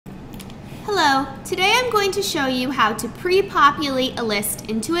Hello, today I'm going to show you how to pre-populate a list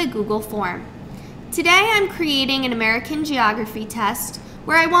into a Google form. Today I'm creating an American geography test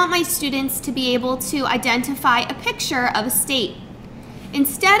where I want my students to be able to identify a picture of a state.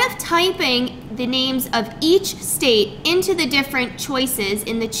 Instead of typing the names of each state into the different choices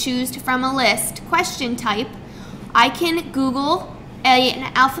in the Choose from a List question type, I can Google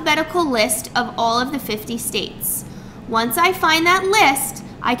an alphabetical list of all of the 50 states. Once I find that list,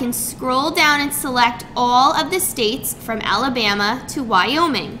 I can scroll down and select all of the states from Alabama to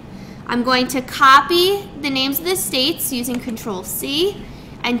Wyoming. I'm going to copy the names of the states using Control-C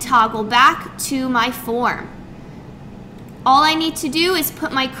and toggle back to my form. All I need to do is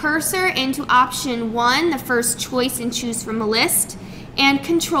put my cursor into option 1, the first choice in Choose from a List, and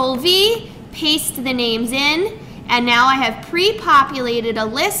Control-V, paste the names in, and now I have pre-populated a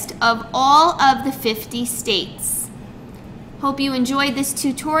list of all of the 50 states. Hope you enjoyed this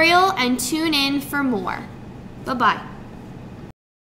tutorial and tune in for more. Bye-bye.